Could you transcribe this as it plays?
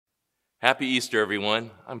Happy Easter,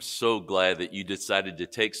 everyone. I'm so glad that you decided to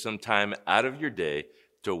take some time out of your day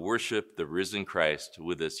to worship the risen Christ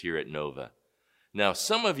with us here at Nova. Now,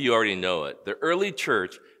 some of you already know it. The early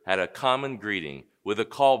church had a common greeting with a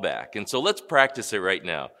callback. And so let's practice it right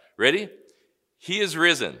now. Ready? He is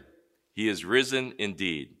risen. He is risen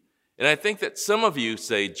indeed. And I think that some of you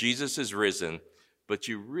say Jesus is risen, but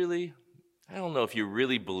I don't know if you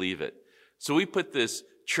really believe it. So we put this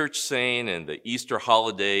church saying and the Easter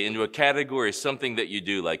holiday into a category of something that you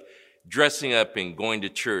do, like dressing up and going to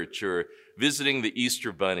church or visiting the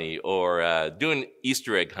Easter bunny or doing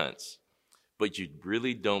Easter egg hunts. But you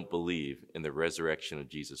really don't believe in the resurrection of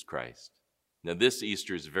Jesus Christ. Now, this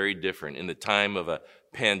Easter is very different in the time of a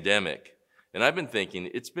pandemic. And I've been thinking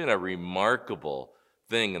it's been a remarkable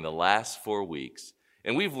thing in the last 4 weeks.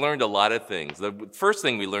 And we've learned a lot of things. The first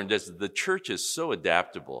thing we learned is that the church is so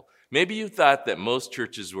adaptable. Maybe you thought that most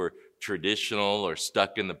churches were traditional or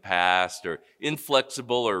stuck in the past or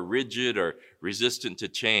inflexible or rigid or resistant to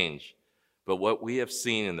change. But what we have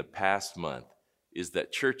seen in the past month is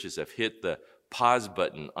that churches have hit the pause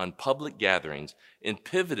button on public gatherings and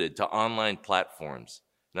pivoted to online platforms.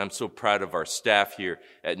 And I'm so proud of our staff here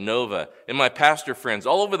at Nova and my pastor friends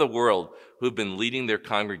all over the world who've been leading their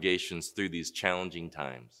congregations through these challenging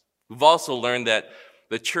times. We've also learned that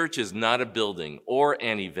the church is not a building or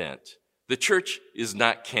an event. The church is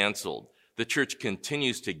not canceled. The church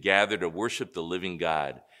continues to gather to worship the living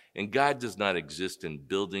God. And God does not exist in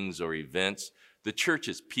buildings or events. The church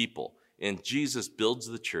is people, and Jesus builds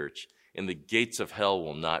the church, and the gates of hell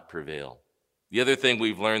will not prevail. The other thing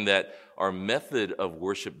we've learned that our method of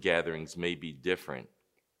worship gatherings may be different,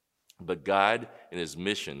 but God and his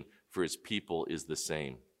mission for his people is the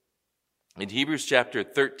same. In Hebrews chapter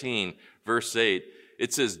 13, verse 8,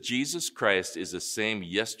 it says, Jesus Christ is the same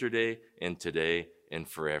yesterday and today and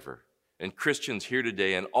forever. And Christians here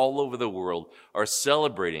today and all over the world are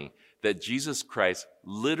celebrating that Jesus Christ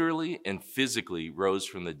literally and physically rose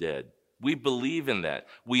from the dead. We believe in that.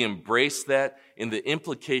 We embrace that and the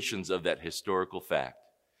implications of that historical fact.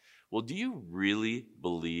 Well, do you really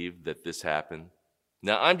believe that this happened?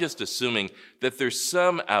 Now, I'm just assuming that there's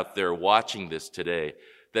some out there watching this today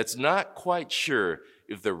that's not quite sure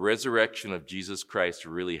if the resurrection of Jesus Christ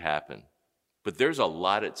really happened. But there's a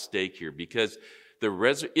lot at stake here because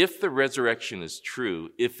if the resurrection is true,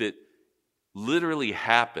 if it literally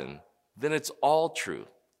happened, then it's all true.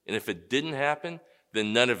 And if it didn't happen,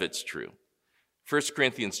 then none of it's true. 1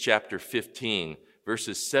 Corinthians chapter 15,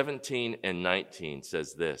 verses 17 and 19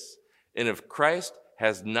 says this, and if Christ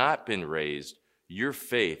has not been raised, your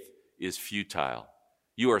faith is futile.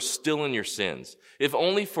 You are still in your sins. If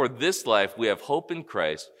only for this life we have hope in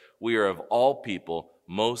Christ, we are of all people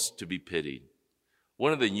most to be pitied.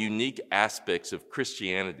 One of the unique aspects of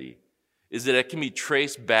Christianity is that it can be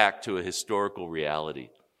traced back to a historical reality.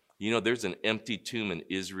 You know, there's an empty tomb in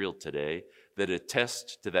Israel today that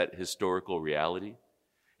attests to that historical reality.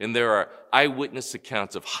 And there are eyewitness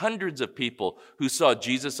accounts of hundreds of people who saw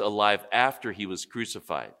Jesus alive after he was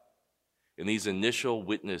crucified. And these initial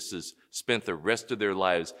witnesses spent the rest of their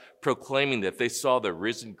lives proclaiming that they saw the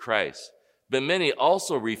risen Christ. But many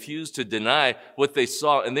also refused to deny what they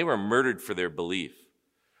saw, and they were murdered for their belief.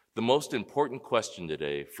 The most important question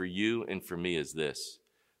today for you and for me is this: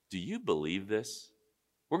 do you believe this?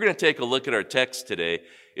 We're going to take a look at our text today.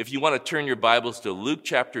 If you want to turn your Bibles to Luke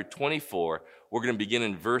chapter 24, we're going to begin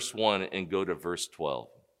in verse 1 and go to verse 12.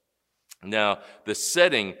 Now, the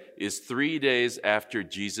setting is 3 days after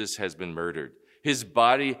Jesus has been murdered. His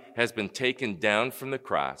body has been taken down from the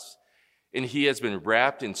cross, and he has been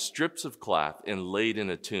wrapped in strips of cloth and laid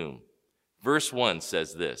in a tomb. Verse 1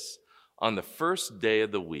 says this, on the first day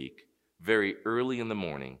of the week, very early in the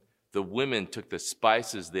morning, the women took the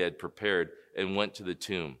spices they had prepared and went to the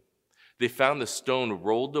tomb. They found the stone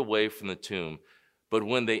rolled away from the tomb, but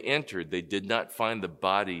when they entered, they did not find the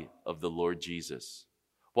body of the Lord Jesus.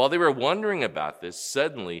 While they were wondering about this,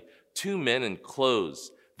 suddenly 2 men in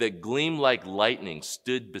clothes that gleamed like lightning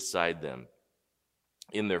stood beside them.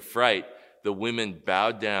 In their fright, the women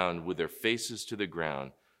bowed down with their faces to the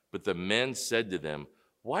ground, but the men said to them,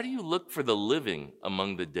 why do you look for the living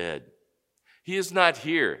among the dead? He is not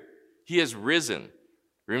here. He has risen.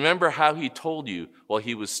 Remember how he told you while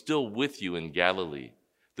he was still with you in Galilee.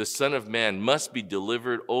 The Son of Man must be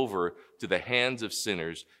delivered over to the hands of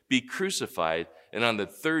sinners, be crucified, and on the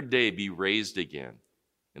third day be raised again.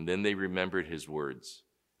 And then they remembered his words.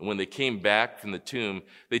 And when they came back from the tomb,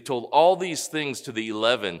 they told all these things to the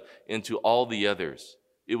 11 and to all the others.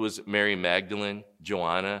 It was Mary Magdalene,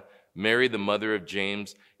 Joanna, Mary, the mother of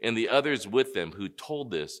James, and the others with them who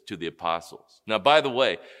told this to the apostles. Now, by the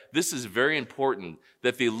way, this is very important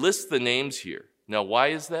that they list the names here. Now, why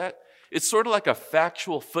is that? It's sort of like a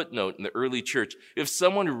factual footnote in the early church. If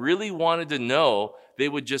someone really wanted to know, they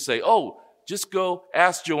would just say, oh, just go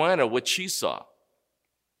ask Joanna what she saw.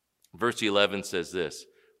 Verse 11 says this,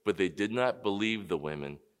 but they did not believe the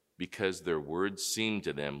women because their words seemed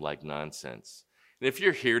to them like nonsense. And if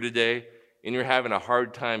you're here today and you're having a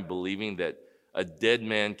hard time believing that a dead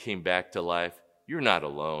man came back to life, you're not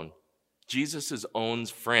alone. Jesus' own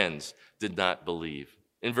friends did not believe.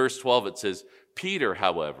 In verse 12 it says, Peter,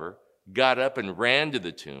 however, got up and ran to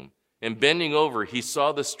the tomb, and bending over, he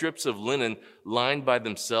saw the strips of linen lined by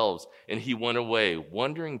themselves, and he went away,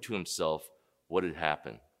 wondering to himself what had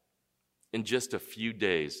happened. In just a few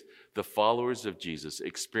days, the followers of Jesus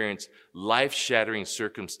experienced life-shattering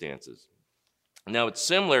circumstances. Now, it's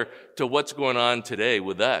similar to what's going on today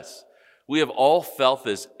with us. We have all felt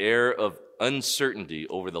this air of uncertainty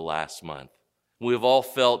over the last month. We have all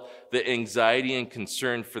felt the anxiety and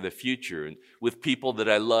concern for the future and with people that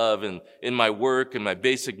I love and in my work and my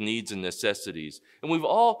basic needs and necessities. And we've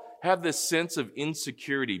all have this sense of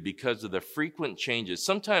insecurity because of the frequent changes,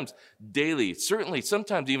 sometimes daily, certainly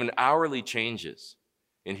sometimes even hourly changes.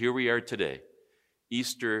 And here we are today,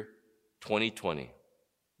 Easter 2020.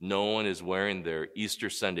 No one is wearing their Easter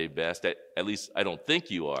Sunday best, at least I don't think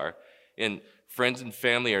you are. And friends and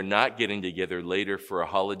family are not getting together later for a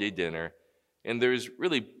holiday dinner. And there's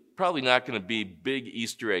really probably not going to be big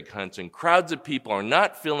Easter egg hunts, and crowds of people are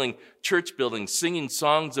not filling church buildings singing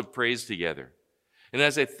songs of praise together. And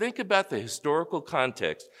as I think about the historical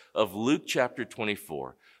context of Luke chapter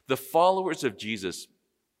 24, the followers of Jesus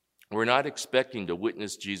were not expecting to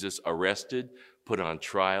witness Jesus arrested, put on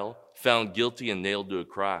trial, found guilty, and nailed to a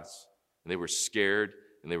cross. And they were scared,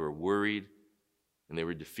 and they were worried, and they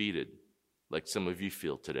were defeated, like some of you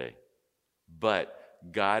feel today. But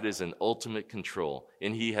God is in ultimate control,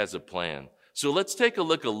 and he has a plan. So let's take a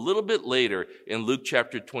look a little bit later in Luke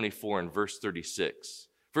chapter 24 and verse 36.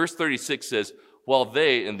 Verse 36 says, while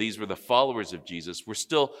they, and these were the followers of Jesus, were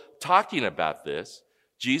still talking about this,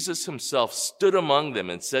 Jesus himself stood among them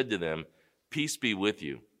and said to them, peace be with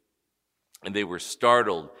you. And they were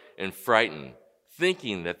startled and frightened,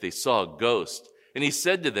 thinking that they saw a ghost. And he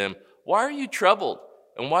said to them, why are you troubled?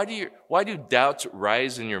 And why do doubts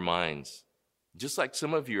rise in your minds? Just like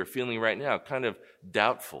some of you are feeling right now, kind of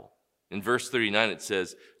doubtful. In verse 39 it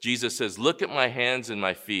says, Jesus says, look at my hands and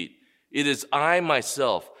my feet. It is I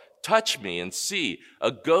myself. Touch me and see.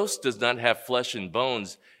 A ghost does not have flesh and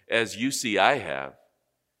bones as you see I have.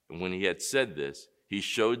 And when he had said this, he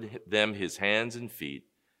showed them his hands and feet.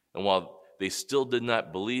 And while they still did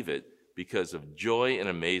not believe it, because of joy and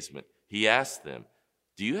amazement, he asked them,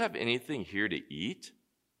 do you have anything here to eat?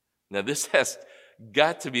 Now this has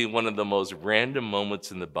got to be one of the most random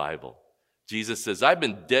moments in the Bible. Jesus says, I've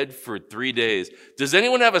been dead for 3 days. Does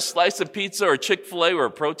anyone have a slice of pizza or Chick-fil-A or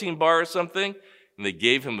a protein bar or something? And they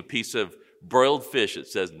gave him a piece of broiled fish, it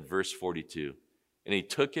says in verse 42. And he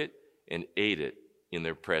took it and ate it in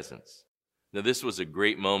their presence. Now this was a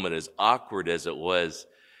great moment, as awkward as it was.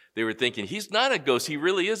 They were thinking, he's not a ghost, he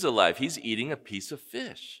really is alive. He's eating a piece of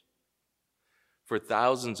fish. For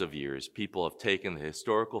thousands of years, people have taken the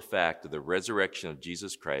historical fact of the resurrection of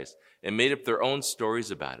Jesus Christ and made up their own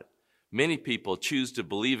stories about it. Many people choose to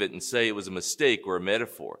believe it and say it was a mistake or a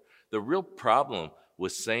metaphor. The real problem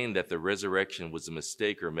with saying that the resurrection was a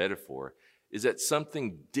mistake or a metaphor is that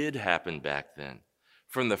something did happen back then.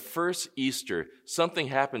 From the first Easter, something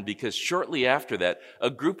happened because shortly after that, a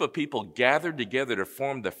group of people gathered together to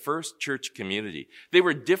form the first church community. They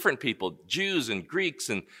were different people, Jews and Greeks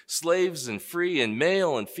and slaves and free and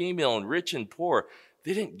male and female and rich and poor.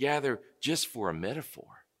 They didn't gather just for a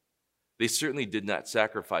metaphor. They certainly did not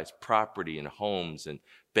sacrifice property and homes and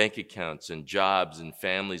bank accounts and jobs and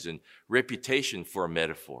families and reputation for a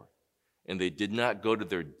metaphor. And they did not go to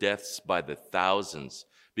their deaths by the thousands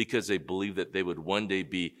because they believed that they would one day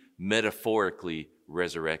be metaphorically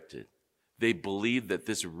resurrected. They believed that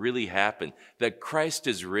this really happened, that Christ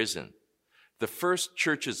is risen. The first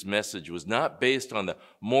church's message was not based on the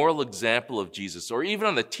moral example of Jesus or even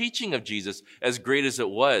on the teaching of Jesus, as great as it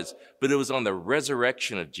was, but it was on the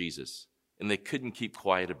resurrection of Jesus, and they couldn't keep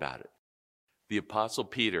quiet about it. The Apostle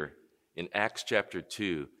Peter in Acts chapter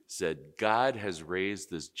 2 said, God has raised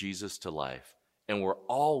this Jesus to life, and we're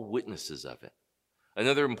all witnesses of it.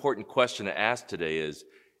 Another important question to ask today is,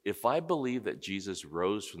 if I believe that Jesus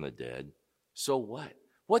rose from the dead, so what?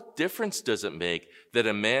 What difference does it make that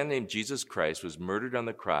a man named Jesus Christ was murdered on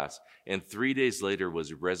the cross and 3 days later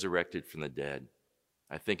was resurrected from the dead?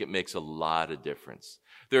 I think it makes a lot of difference.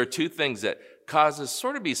 There are two things that cause us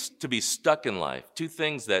to be stuck in life, two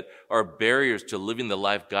things that are barriers to living the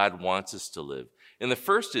life God wants us to live. And the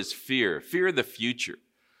first is fear of the future.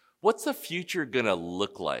 What's the future going to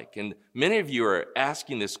look like? And many of you are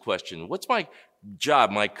asking this question. What's my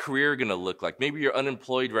job, my career going to look like? Maybe you're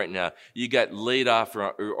unemployed right now. You got laid off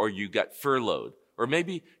or you got furloughed. Or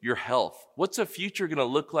maybe your health. What's the future going to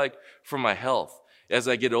look like for my health as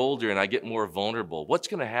I get older and I get more vulnerable? What's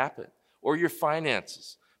going to happen? Or your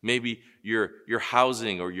finances. Maybe your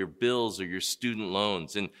housing or your bills or your student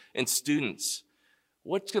loans. And students,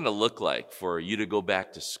 what's going to look like for you to go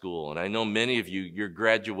back to school? And I know many of you, your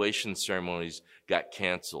graduation ceremonies got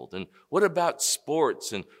canceled. And what about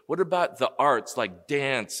sports? And what about the arts like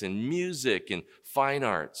dance and music and fine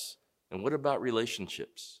arts? And what about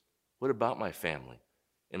relationships? What about my family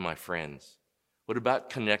and my friends? What about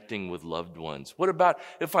connecting with loved ones? What about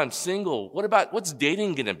if I'm single? What's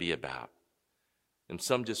dating going to be about? And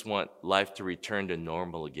some just want life to return to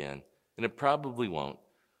normal again. And it probably won't.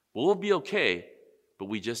 Well, we'll be okay, but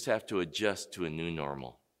we just have to adjust to a new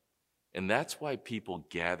normal. And that's why people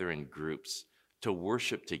gather in groups to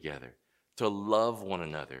worship together, to love one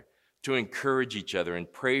another, to encourage each other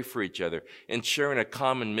and pray for each other and share in a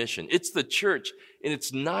common mission. It's the church, and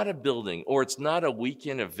it's not a building or it's not a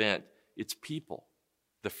weekend event. It's people.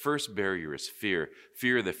 The first barrier is fear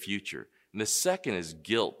of the future. And the second is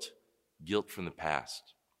guilt from the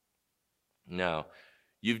past. Now,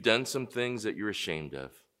 you've done some things that you're ashamed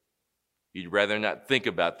of. You'd rather not think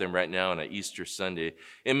about them right now on an Easter Sunday.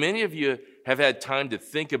 And many of you have had time to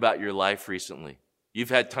think about your life recently. You've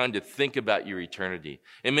had time to think about your eternity.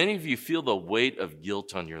 And many of you feel the weight of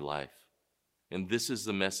guilt on your life. And this is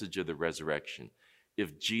the message of the resurrection.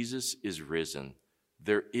 If Jesus is risen,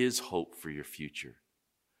 there is hope for your future.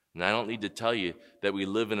 And I don't need to tell you that we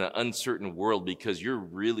live in an uncertain world because you're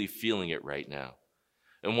really feeling it right now.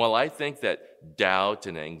 And while I think that doubt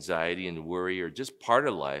and anxiety and worry are just part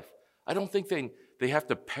of life, I don't think they have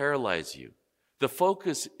to paralyze you. The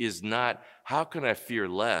focus is not, how can I fear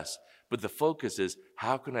less? But the focus is,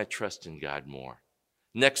 how can I trust in God more?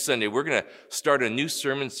 Next Sunday, we're going to start a new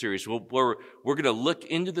sermon series where we're going to look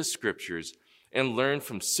into the scriptures and learn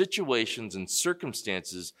from situations and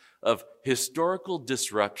circumstances of historical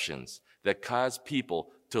disruptions that cause people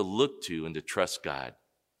to look to and to trust God.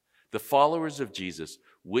 The followers of Jesus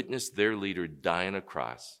witnessed their leader die on a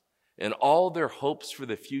cross, and all their hopes for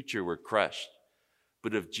the future were crushed.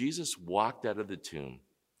 But if Jesus walked out of the tomb,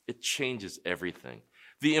 it changes everything.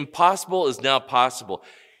 The impossible is now possible.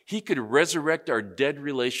 He could resurrect our dead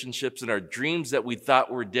relationships and our dreams that we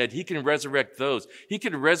thought were dead. He can resurrect those. He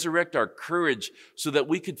could resurrect our courage so that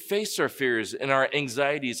we could face our fears and our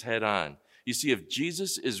anxieties head on. You see, if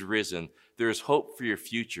Jesus is risen, there is hope for your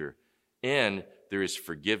future and there is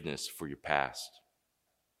forgiveness for your past.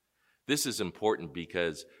 This is important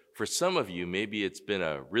because for some of you, maybe it's been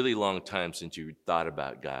a really long time since you thought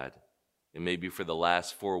about God. And maybe for the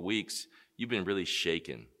last 4 weeks, you've been really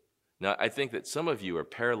shaken. Now, I think that some of you are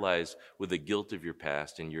paralyzed with the guilt of your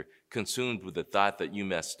past and you're consumed with the thought that you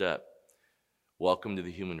messed up. Welcome to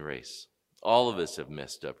the human race. All of us have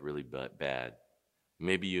messed up really bad.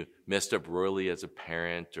 Maybe you messed up royally as a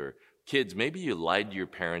parent, or kids, maybe you lied to your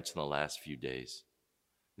parents in the last few days.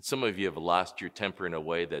 And some of you have lost your temper in a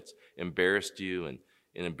way that's embarrassed you and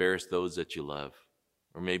embarrassed those that you love.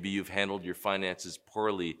 Or maybe you've handled your finances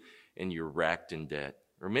poorly and you're racked in debt.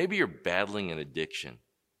 Or maybe you're battling an addiction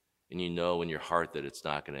and you know in your heart that it's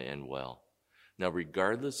not going to end well. Now,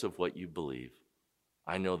 regardless of what you believe,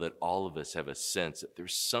 I know that all of us have a sense that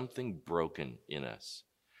there's something broken in us.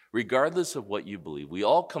 Regardless of what you believe, we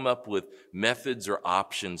all come up with methods or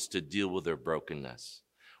options to deal with our brokenness.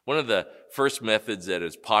 One of the first methods that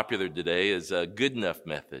is popular today is a good enough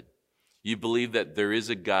method. You believe that there is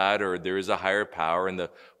a God or there is a higher power, and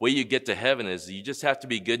the way you get to heaven is you just have to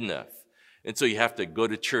be good enough. And so you have to go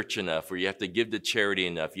to church enough, or you have to give to charity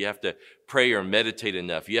enough, you have to pray or meditate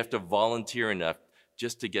enough, you have to volunteer enough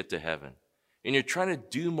just to get to heaven. And you're trying to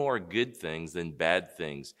do more good things than bad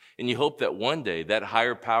things. And you hope that one day that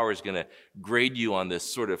higher power is going to grade you on this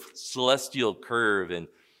sort of celestial curve, and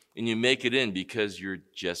you make it in because you're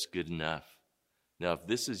just good enough. Now, if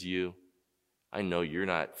this is you, I know you're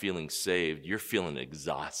not feeling saved. You're feeling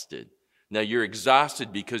exhausted. Now, you're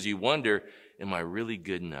exhausted because you wonder, am I really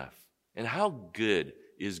good enough? And how good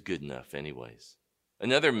is good enough anyways?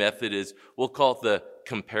 Another method is, we'll call it the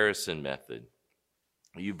comparison method.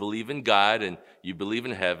 You believe in God and you believe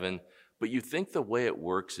in heaven, but you think the way it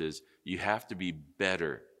works is you have to be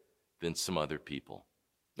better than some other people.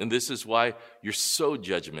 And this is why you're so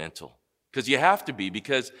judgmental. Because you have to be,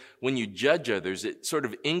 because when you judge others, it sort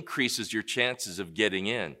of increases your chances of getting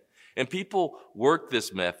in. And people who work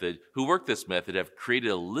this method have created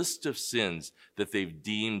a list of sins that they've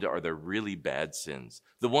deemed are the really bad sins,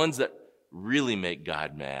 the ones that really make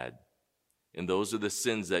God mad. And those are the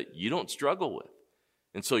sins that you don't struggle with.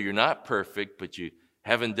 And so you're not perfect, but you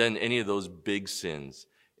haven't done any of those big sins.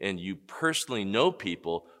 And you personally know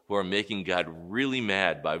people who are making God really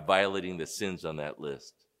mad by violating the sins on that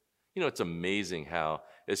list. You know, it's amazing how,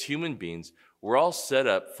 as human beings, we're all set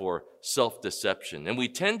up for self-deception. And we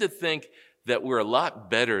tend to think that we're a lot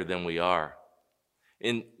better than we are.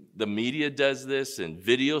 And the media does this, and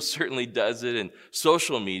video certainly does it, and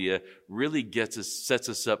social media really sets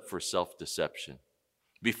us up for self-deception.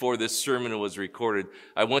 Before this sermon was recorded,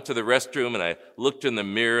 I went to the restroom and I looked in the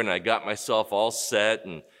mirror and I got myself all set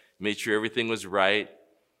and made sure everything was right.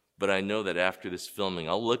 But I know that after this filming,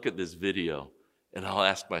 I'll look at this video and I'll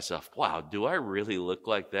ask myself, wow, do I really look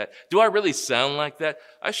like that? Do I really sound like that?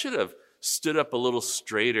 I should have stood up a little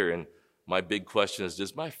straighter. And my big question is,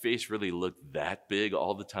 does my face really look that big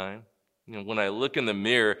all the time? You know, when I look in the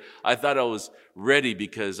mirror, I thought I was ready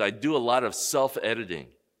because I do a lot of self-editing.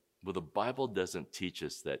 Well, the Bible doesn't teach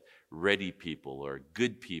us that ready people or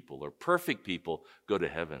good people or perfect people go to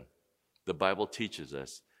heaven. The Bible teaches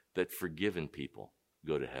us that forgiven people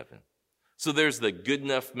go to heaven. So there's the good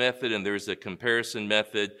enough method and there's a comparison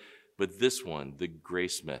method, but this one, the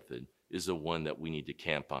grace method, is the one that we need to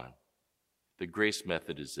camp on. The grace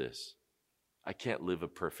method is this: I can't live a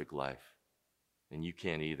perfect life, and you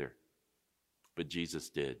can't either, but Jesus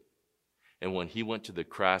did. And when he went to the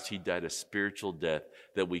cross, he died a spiritual death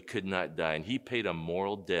that we could not die. And he paid a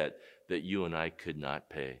moral debt that you and I could not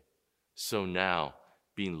pay. So now,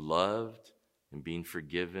 being loved and being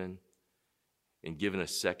forgiven and given a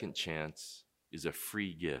second chance is a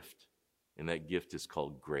free gift. And that gift is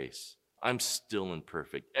called grace. I'm still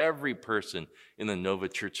imperfect. Every person in the Nova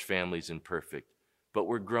Church family is imperfect. But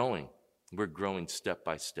we're growing. We're growing step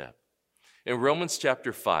by step. In Romans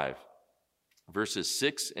chapter 5, verses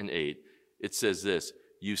 6 and 8, it says this: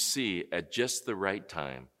 you see, at just the right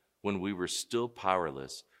time, when we were still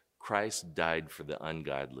powerless, Christ died for the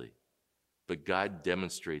ungodly. But God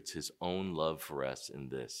demonstrates his own love for us in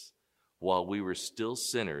this: while we were still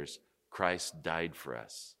sinners, Christ died for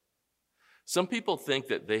us. Some people think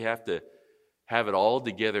that they have to have it all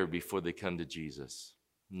together before they come to Jesus.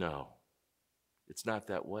 No, it's not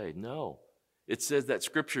that way. No, it says that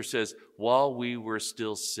Scripture says, while we were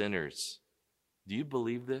still sinners. Do you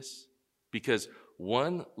believe this? Because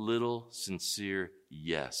one little sincere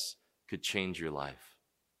yes could change your life.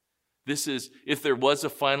 This is, if there was a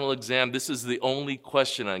final exam, this is the only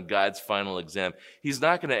question on God's final exam. He's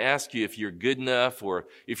not going to ask you if you're good enough or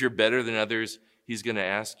if you're better than others. He's going to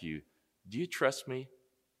ask you, do you trust me?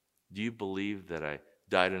 Do you believe that I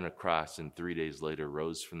died on a cross and 3 days later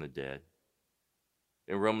rose from the dead?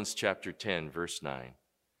 In Romans chapter 10, verse 9,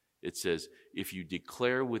 it says, if you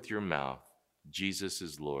declare with your mouth Jesus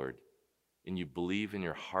is Lord, and you believe in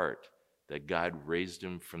your heart that God raised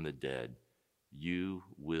him from the dead, you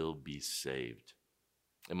will be saved.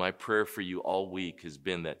 And my prayer for you all week has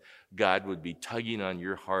been that God would be tugging on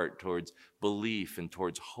your heart towards belief and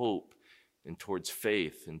towards hope and towards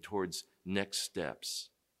faith and towards next steps.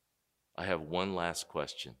 I have one last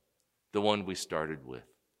question, the one we started with.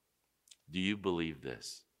 Do you believe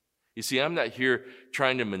this? You see, I'm not here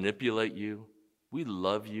trying to manipulate you. We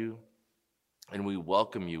love you. And we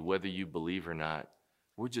welcome you whether you believe or not.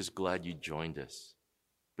 We're just glad you joined us.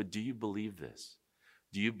 But do you believe this?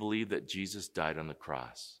 Do you believe that Jesus died on the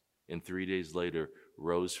cross and 3 days later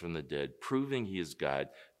rose from the dead, proving he is God,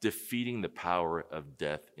 defeating the power of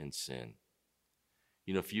death and sin?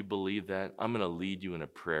 You know, if you believe that, I'm going to lead you in a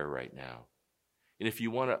prayer right now. And if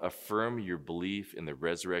you want to affirm your belief in the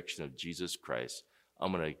resurrection of Jesus Christ,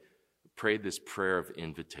 I'm going to pray this prayer of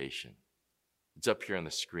invitation. It's up here on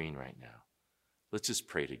the screen right now. Let's just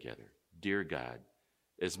pray together. Dear God,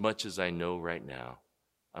 as much as I know right now,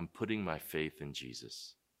 I'm putting my faith in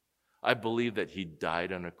Jesus. I believe that he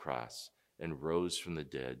died on a cross and rose from the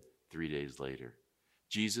dead 3 days later.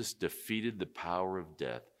 Jesus defeated the power of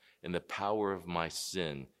death and the power of my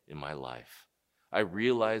sin in my life. I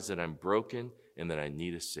realize that I'm broken and that I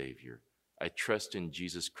need a Savior. I trust in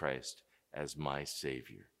Jesus Christ as my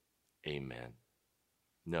Savior. Amen.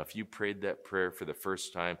 Now, if you prayed that prayer for the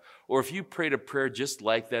first time, or if you prayed a prayer just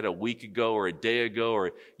like that a week ago or a day ago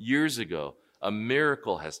or years ago, a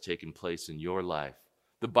miracle has taken place in your life.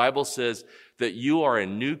 The Bible says that you are a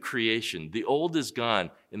new creation. The old is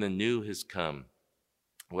gone and the new has come.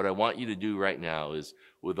 What I want you to do right now is,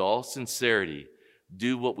 with all sincerity,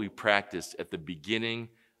 do what we practiced at the beginning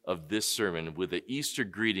of this sermon with the Easter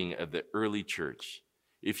greeting of the early church,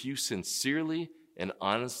 if you sincerely and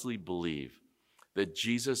honestly believe that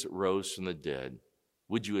Jesus rose from the dead,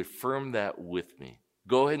 would you affirm that with me?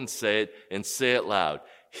 Go ahead and say it loud.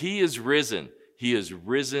 He is risen. He is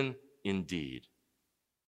risen indeed.